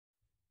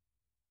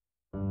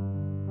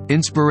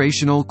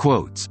Inspirational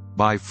quotes,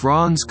 by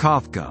Franz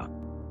Kafka.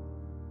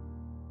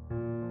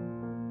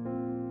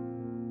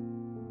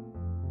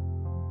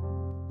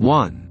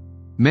 1.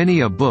 Many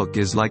a book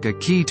is like a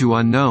key to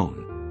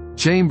unknown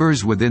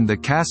chambers within the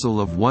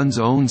castle of one's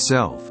own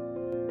self.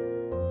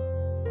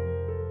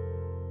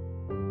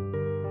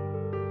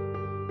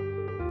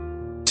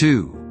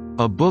 2.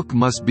 A book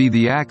must be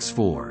the axe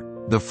for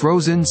the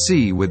frozen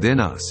sea within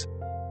us.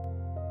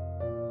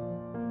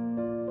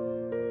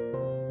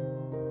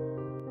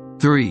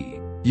 3.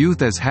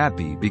 Youth is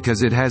happy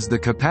because it has the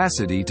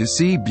capacity to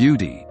see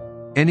beauty.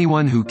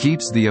 Anyone who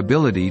keeps the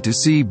ability to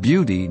see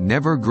beauty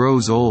never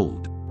grows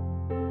old.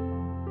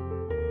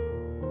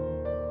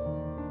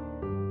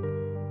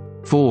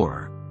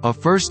 4. A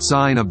first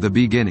sign of the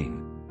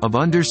beginning of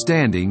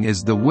understanding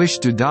is the wish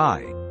to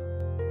die.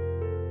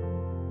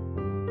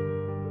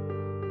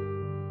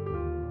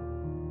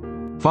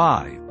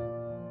 5.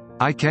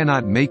 I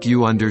cannot make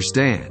you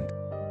understand.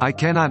 I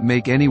cannot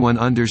make anyone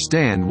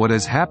understand what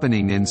is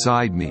happening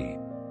inside me.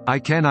 I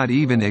cannot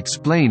even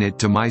explain it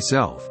to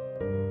myself.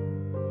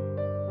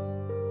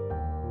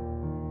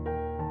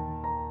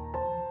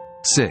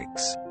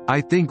 6.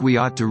 I think we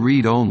ought to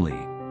read only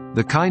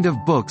the kind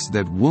of books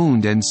that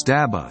wound and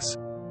stab us.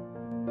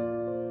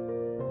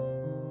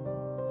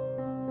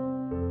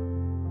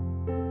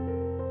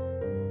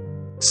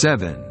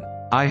 7.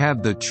 I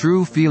have the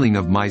true feeling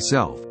of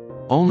myself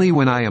only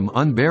when I am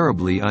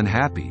unbearably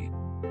unhappy.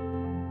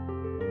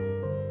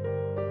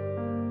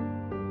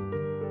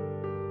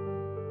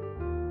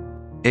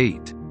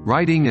 8.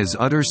 Writing is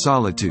utter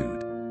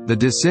solitude, the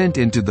descent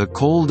into the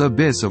cold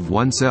abyss of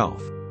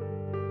oneself.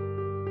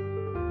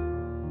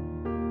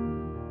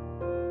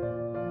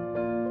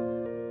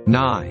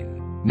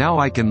 9. Now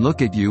I can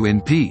look at you in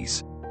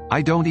peace.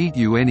 I don't eat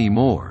you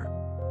anymore.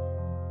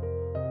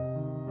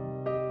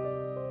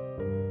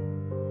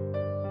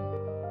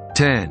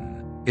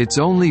 10. It's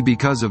only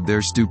because of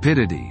their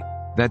stupidity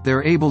that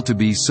they're able to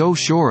be so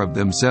sure of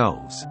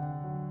themselves.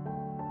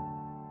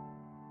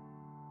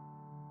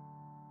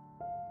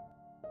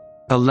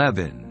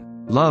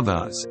 11. Love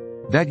us,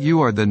 that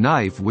you are the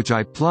knife which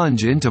I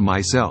plunge into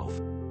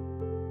myself.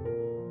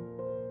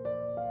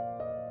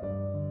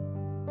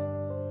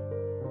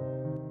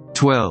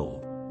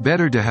 12.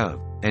 Better to have,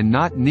 and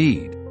not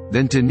need,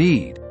 than to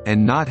need,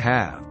 and not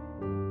have.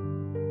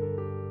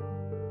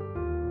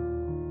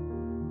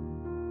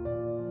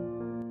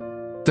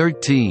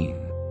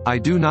 13. I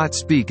do not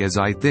speak as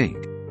I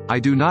think. I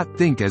do not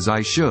think as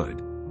I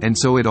should. And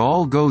so it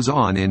all goes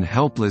on in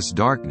helpless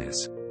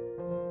darkness.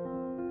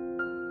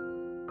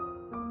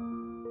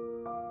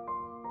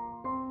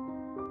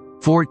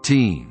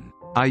 14.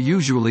 I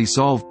usually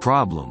solve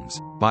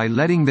problems by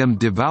letting them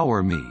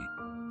devour me.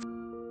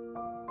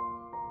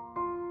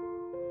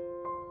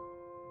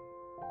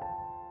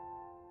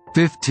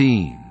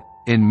 15.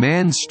 In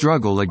man's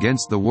struggle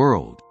against the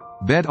world,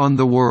 bet on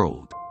the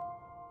world.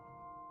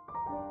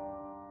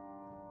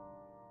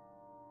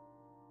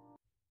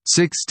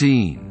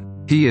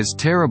 16. He is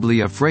terribly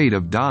afraid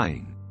of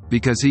dying,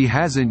 because he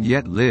hasn't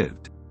yet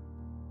lived.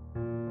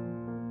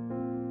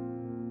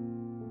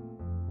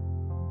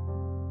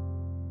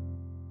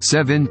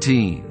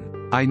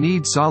 17. I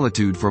need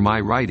solitude for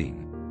my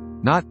writing.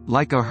 Not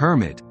like a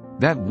hermit,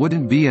 that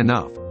wouldn't be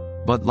enough,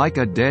 but like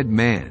a dead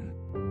man.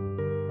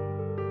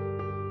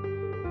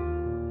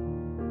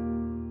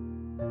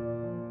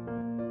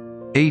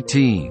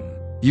 18.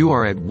 You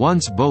are at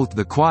once both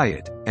the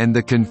quiet and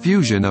the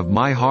confusion of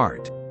my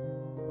heart.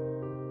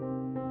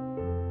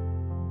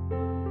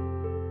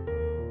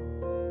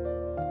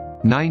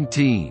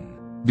 19.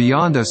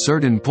 Beyond a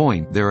certain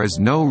point there is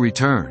no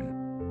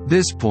return.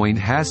 This point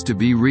has to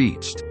be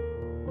reached.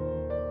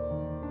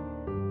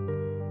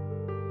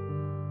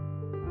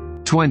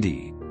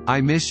 20.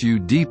 I miss you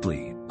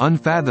deeply,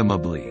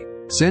 unfathomably,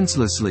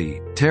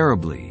 senselessly,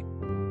 terribly.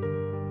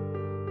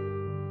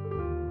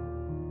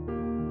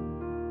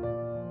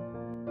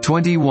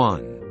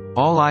 21.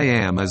 All I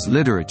am is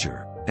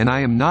literature, and I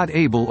am not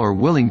able or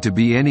willing to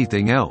be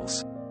anything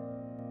else.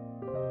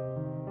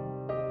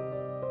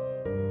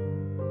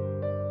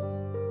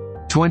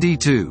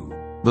 22.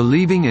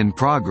 Believing in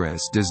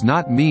progress does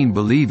not mean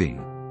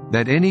believing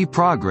that any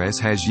progress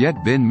has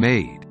yet been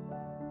made.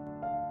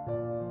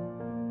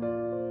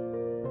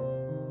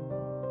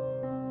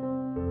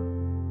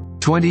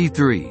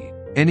 23.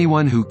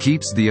 Anyone who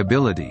keeps the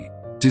ability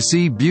to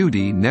see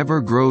beauty never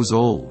grows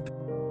old.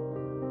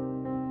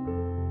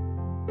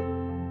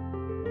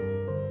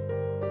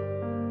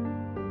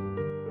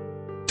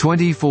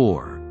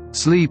 24.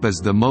 Sleep is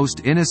the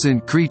most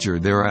innocent creature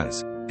there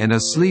is, and a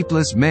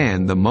sleepless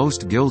man the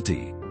most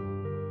guilty.